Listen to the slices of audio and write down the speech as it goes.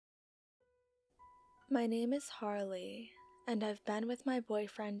My name is Harley, and I've been with my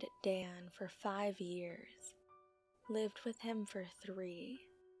boyfriend Dan for 5 years. Lived with him for 3.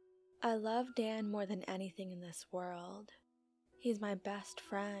 I love Dan more than anything in this world. He's my best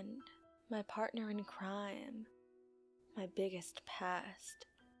friend, my partner in crime, my biggest pest,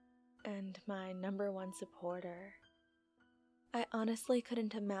 and my #1 supporter. I honestly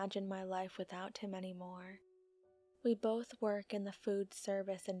couldn't imagine my life without him anymore. We both work in the food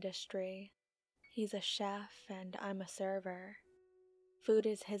service industry. He's a chef and I'm a server. Food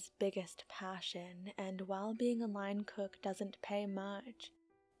is his biggest passion, and while being a line cook doesn't pay much,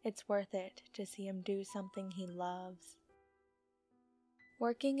 it's worth it to see him do something he loves.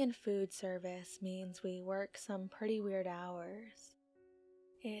 Working in food service means we work some pretty weird hours.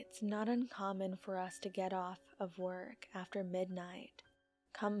 It's not uncommon for us to get off of work after midnight,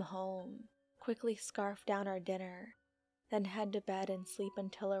 come home, quickly scarf down our dinner, then head to bed and sleep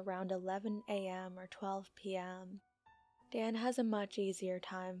until around 11 a.m. or 12 p.m. Dan has a much easier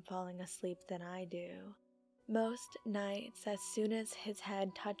time falling asleep than I do. Most nights, as soon as his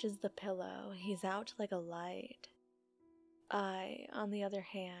head touches the pillow, he's out like a light. I, on the other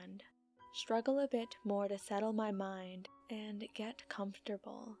hand, struggle a bit more to settle my mind and get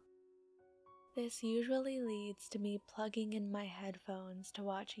comfortable. This usually leads to me plugging in my headphones to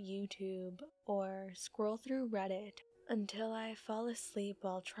watch YouTube or scroll through Reddit until I fall asleep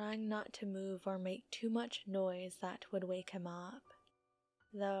while trying not to move or make too much noise that would wake him up.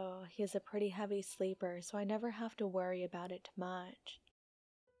 Though he's a pretty heavy sleeper, so I never have to worry about it much.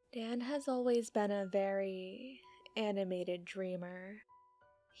 Dan has always been a very animated dreamer.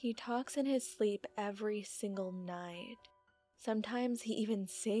 He talks in his sleep every single night. Sometimes he even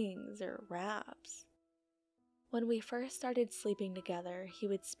sings or raps. When we first started sleeping together, he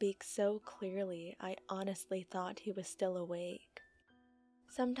would speak so clearly I honestly thought he was still awake.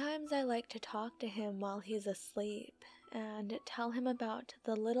 Sometimes I like to talk to him while he's asleep and tell him about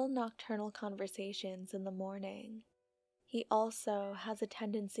the little nocturnal conversations in the morning. He also has a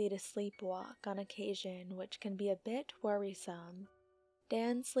tendency to sleepwalk on occasion, which can be a bit worrisome.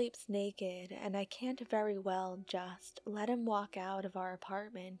 Dan sleeps naked, and I can't very well just let him walk out of our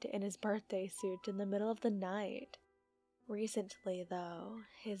apartment in his birthday suit in the middle of the night. Recently, though,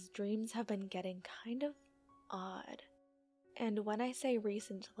 his dreams have been getting kind of odd. And when I say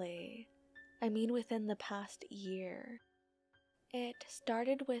recently, I mean within the past year. It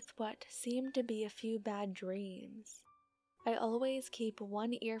started with what seemed to be a few bad dreams. I always keep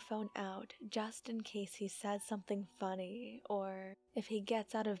one earphone out just in case he says something funny or if he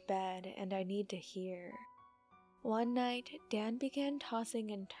gets out of bed and I need to hear. One night, Dan began tossing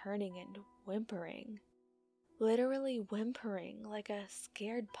and turning and whimpering. Literally whimpering like a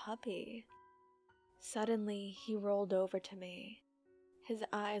scared puppy. Suddenly, he rolled over to me, his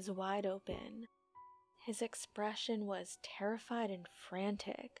eyes wide open. His expression was terrified and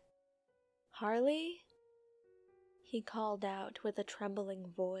frantic. "Harley?" he called out with a trembling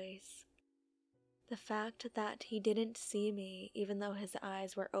voice. The fact that he didn't see me, even though his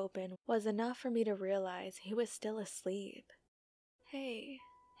eyes were open, was enough for me to realize he was still asleep. Hey,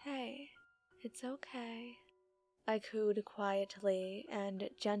 it's okay," I cooed quietly and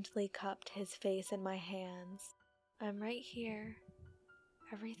gently cupped his face in my hands. "I'm right here.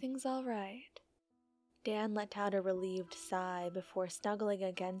 Everything's all right." Dan let out a relieved sigh before snuggling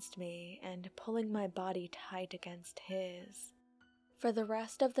against me and pulling my body tight against his. For the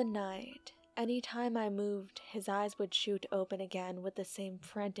rest of the night, any time I moved, his eyes would shoot open again with the same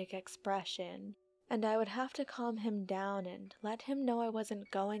frantic expression, and I would have to calm him down and let him know I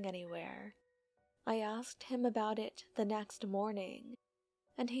wasn't going anywhere. I asked him about it the next morning,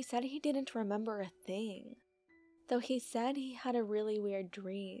 and he said he didn't remember a thing, though he said he had a really weird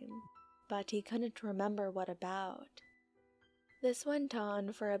dream, but he couldn't remember what about. This went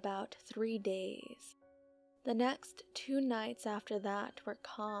on for about 3 days. The next 2 nights after that were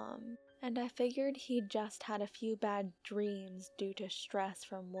calm, and I figured he'd just had a few bad dreams due to stress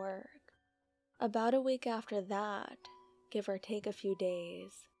from work. About a week after that, give or take a few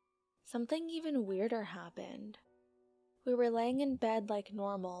days, something even weirder happened. We were laying in bed like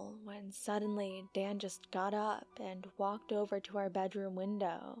normal when suddenly Dan just got up and walked over to our bedroom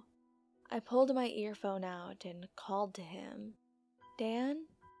window. I pulled my earphone out and called to him. "Dan,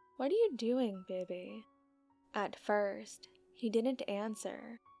 what are you doing, baby?" At first, he didn't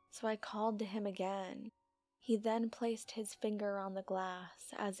answer, so I called to him again. He then placed his finger on the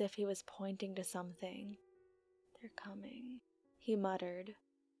glass as if he was pointing to something. "They're coming," he muttered.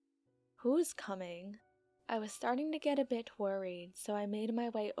 "Who's coming?" I was starting to get a bit worried, so I made my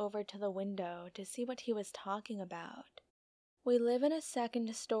way over to the window to see what he was talking about. We live in a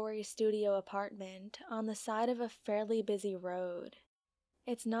second-story studio apartment on the side of a fairly busy road.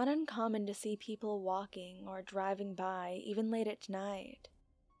 It's not uncommon to see people walking or driving by even late at night.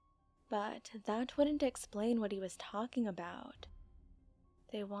 But that wouldn't explain what he was talking about.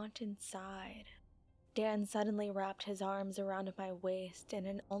 They want inside. Dan suddenly wrapped his arms around my waist in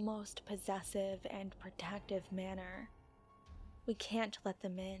an almost possessive and protective manner. We can't let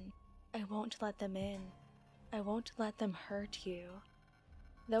them in. I won't let them in. I won't let them hurt you.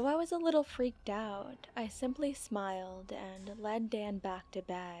 Though I was a little freaked out, I simply smiled and led Dan back to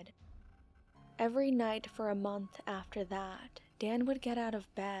bed. Every night for a month after that, Dan would get out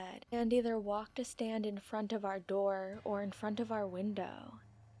of bed and either walk to stand in front of our door or in front of our window.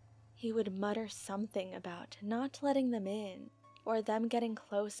 He would mutter something about not letting them in or them getting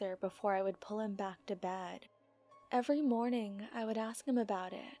closer before I would pull him back to bed. Every morning I would ask him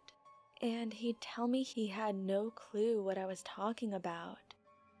about it, and he'd tell me he had no clue what I was talking about.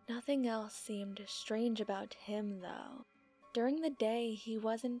 Nothing else seemed strange about him, though. During the day, he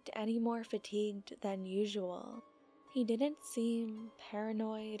wasn't any more fatigued than usual. He didn't seem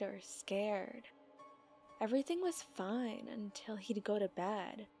paranoid or scared. Everything was fine until he'd go to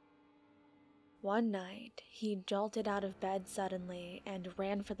bed. One night, he jolted out of bed suddenly and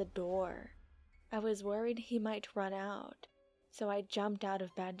ran for the door. I was worried he might run out, so I jumped out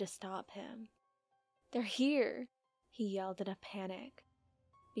of bed to stop him. "They're here!" he yelled in a panic.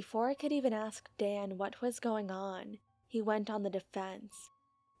 Before I could even ask Dan what was going on, he went on the defense.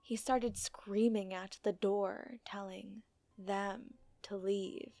 He started screaming at the door, telling them to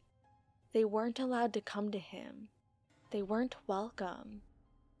leave. They weren't allowed to come to him. They weren't welcome.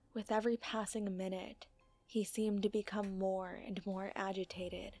 With every passing minute, he seemed to become more and more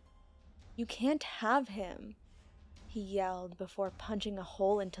agitated. "You can't have him," he yelled before punching a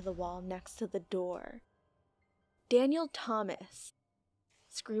hole into the wall next to the door. "Daniel Thomas."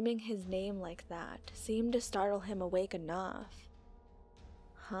 Screaming his name like that seemed to startle him awake enough.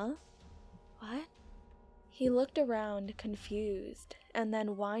 "Huh? What?" He looked around, confused, and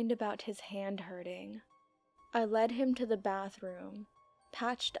then whined about his hand hurting. I led him to the bathroom,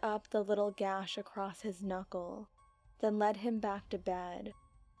 patched up the little gash across his knuckle, then led him back to bed.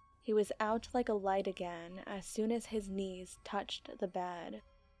 He was out like a light again as soon as his knees touched the bed.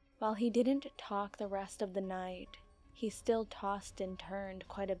 While he didn't talk the rest of the night, he still tossed and turned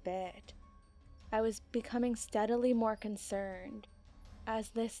quite a bit. I was becoming steadily more concerned,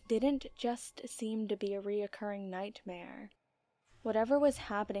 as this didn't just seem to be a reoccurring nightmare. Whatever was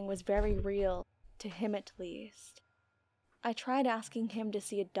happening was very real, to him at least. I tried asking him to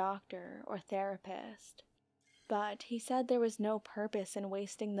see a doctor or therapist, but he said there was no purpose in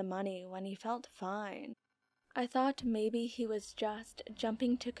wasting the money when he felt fine. I thought maybe he was just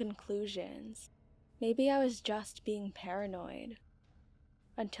jumping to conclusions. Maybe I was just being paranoid.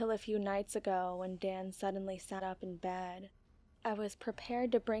 Until a few nights ago when Dan suddenly sat up in bed. I was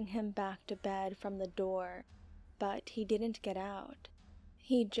prepared to bring him back to bed from the door, but he didn't get out.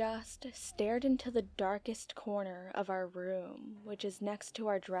 He just stared into the darkest corner of our room, which is next to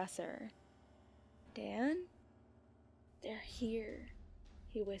our dresser. "Dan?" "They're here,"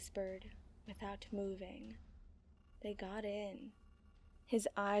 he whispered, without moving. "They got in." His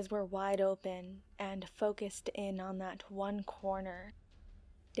eyes were wide open and focused in on that one corner.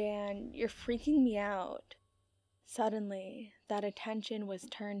 "Dan, you're freaking me out." Suddenly, that attention was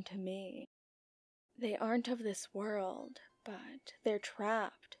turned to me. "They aren't of this world, but they're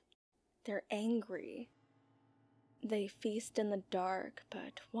trapped. They're angry. They feast in the dark,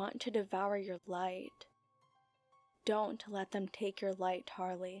 but want to devour your light. Don't let them take your light,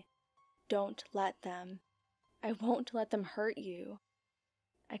 Harley. Don't let them. I won't let them hurt you."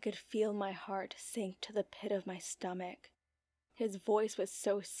 I could feel my heart sink to the pit of my stomach. His voice was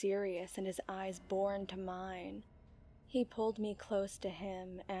so serious and his eyes bore into mine. He pulled me close to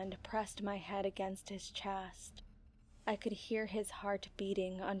him and pressed my head against his chest. I could hear his heart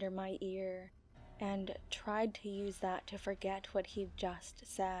beating under my ear, and tried to use that to forget what he'd just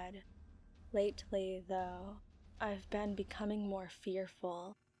said. Lately, though, I've been becoming more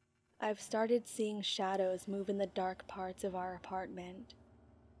fearful. I've started seeing shadows move in the dark parts of our apartment.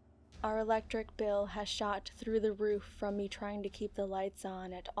 Our electric bill has shot through the roof from me trying to keep the lights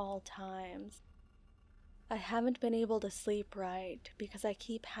on at all times. I haven't been able to sleep right because I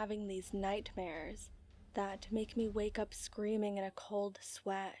keep having these nightmares that make me wake up screaming in a cold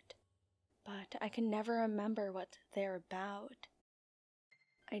sweat, but I can never remember what they're about.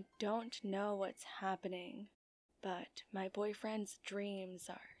 I don't know what's happening, but my boyfriend's dreams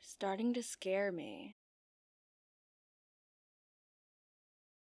are starting to scare me.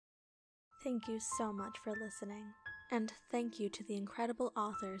 Thank you so much for listening, And thank you to the incredible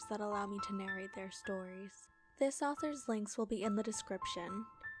authors that allow me to narrate their stories. This author's links will be in the description.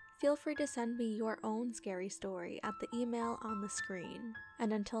 Feel free to send me your own scary story at the email on the screen.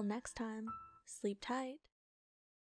 And until next time, sleep tight.